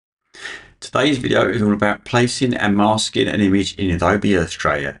Today's video is all about placing and masking an image in Adobe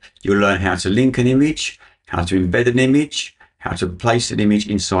Illustrator. You'll learn how to link an image, how to embed an image, how to place an image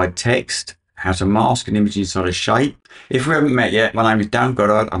inside text, how to mask an image inside a shape. If we haven't met yet, my name is Darren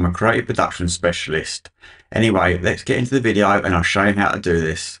Goddard. I'm a creative production specialist. Anyway, let's get into the video and I'll show you how to do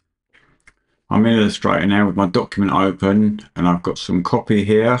this. I'm in Illustrator now with my document open, and I've got some copy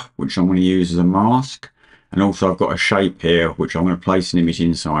here which I'm going to use as a mask, and also I've got a shape here which I'm going to place an image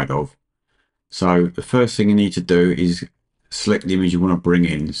inside of. So the first thing you need to do is select the image you want to bring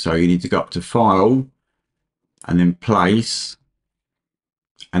in. So you need to go up to File and then Place,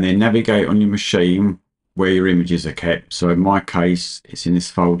 and then navigate on your machine where your images are kept. So in my case it's in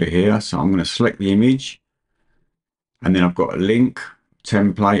this folder here, so I'm going to select the image, and then I've got a link,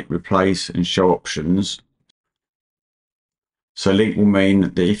 template, replace and show options. So link will mean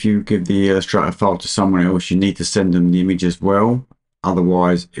that if you give the Illustrator file to someone else, you need to send them the image as well,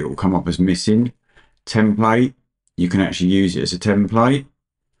 otherwise it will come up as missing. Template, you can actually use it as a template.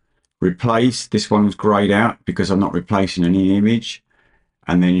 Replace, this one's grayed out because I'm not replacing any image.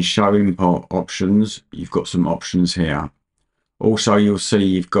 And then show import options, you've got some options here. Also you'll see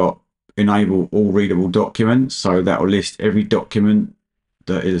you've got enable all readable documents, so that will list every document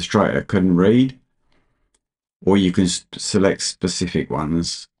that Illustrator can read, or you can select specific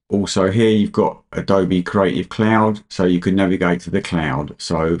ones. Also here you've got Adobe Creative Cloud, so you can navigate to the cloud.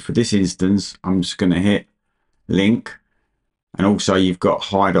 So for this instance I'm just going to hit link, and also you've got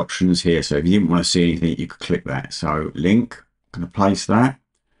hide options here, so if you didn't want to see anything you could click that. So link, I'm going to place that,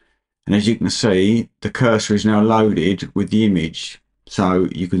 and as you can see the cursor is now loaded with the image, so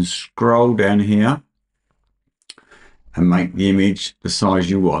you can scroll down here and make the image the size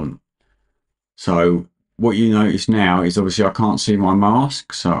you want. So what you notice now is obviously I can't see my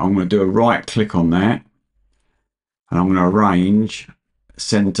mask, so I'm going to do a right click on that and I'm going to arrange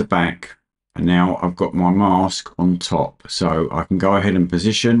center back, and now I've got my mask on top, so I can go ahead and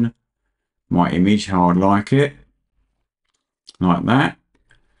position my image how I'd like it, like that.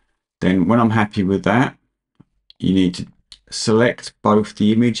 Then when I'm happy with that, you need to select both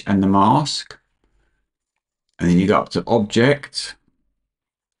the image and the mask, and then you go up to Object,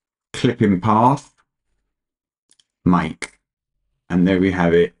 Clipping Path, Make, and there we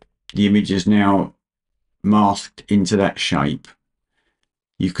have it. The image is now masked into that shape.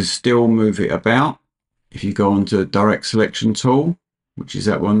 You can still move it about if you go onto Direct Selection tool, which is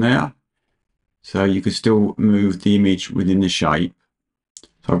that one there, so you can still move the image within the shape.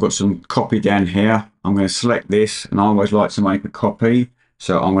 So I've got some copy down here. I'm going to select this, and I always like to make a copy,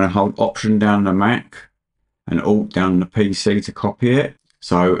 so I'm going to hold Option down on the Mac and Alt down on the PC to copy it.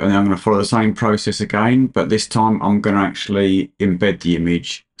 So, and then I'm going to follow the same process again, but this time I'm going to actually embed the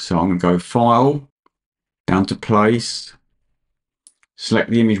image. So I'm going to go File, down to Place, select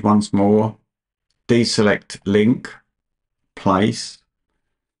the image once more, deselect Link, Place.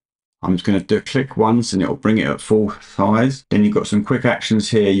 I'm just going to do click once and it'll bring it at full size. Then you've got some quick actions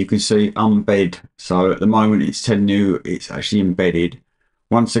here. You can see embed. So at the moment it's telling you it's actually embedded.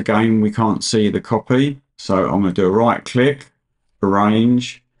 Once again, we can't see the copy. So I'm going to do a right click,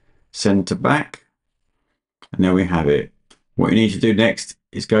 arrange, center back, and there we have it. What you need to do next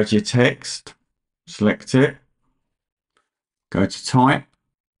is go to your text, select it, go to type,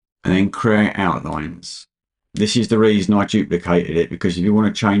 and then create outlines. This is the reason I duplicated it, because if you want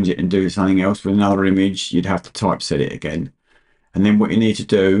to change it and do something else with another image, you'd have to typeset it again. And then what you need to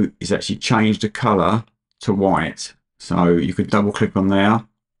do is actually change the color to white. So you could double click on there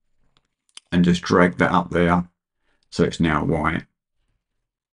and just drag that up there, so it's now white.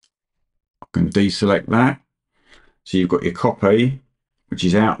 I can deselect that. So you've got your copy, which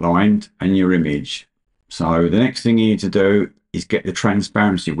is outlined, and your image. So the next thing you need to do is get the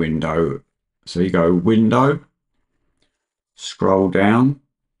transparency window. So you go Window, scroll down,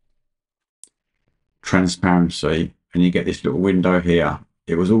 Transparency, and you get this little window here.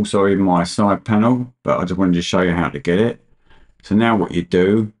 It was also in my side panel, but I just wanted to show you how to get it. So now what you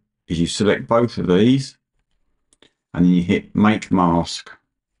do is you select both of these, and then you hit Make Mask.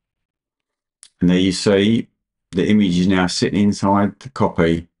 And there you see the image is now sitting inside the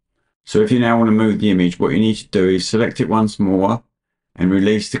copy. So if you now want to move the image, what you need to do is select it once more and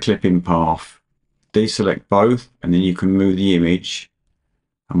release the clipping path. Deselect both, and then you can move the image.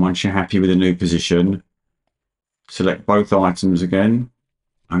 And once you're happy with the new position, select both items again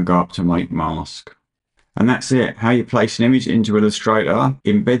and go up to Make Mask. And that's it, how you place an image into Illustrator,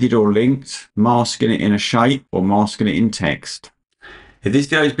 embedded or linked, masking it in a shape or masking it in text. If this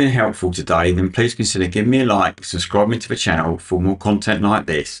video has been helpful today, then please consider giving me a like, subscribing to the channel for more content like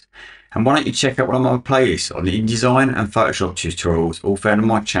this. And why don't you check out one of my playlists on InDesign and Photoshop tutorials, all found on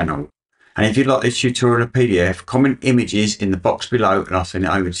my channel. And if you'd like this tutorial in a PDF, comment images in the box below and I'll send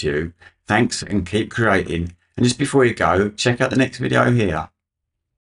it over to you. Thanks and keep creating. And just before you go, check out the next video here.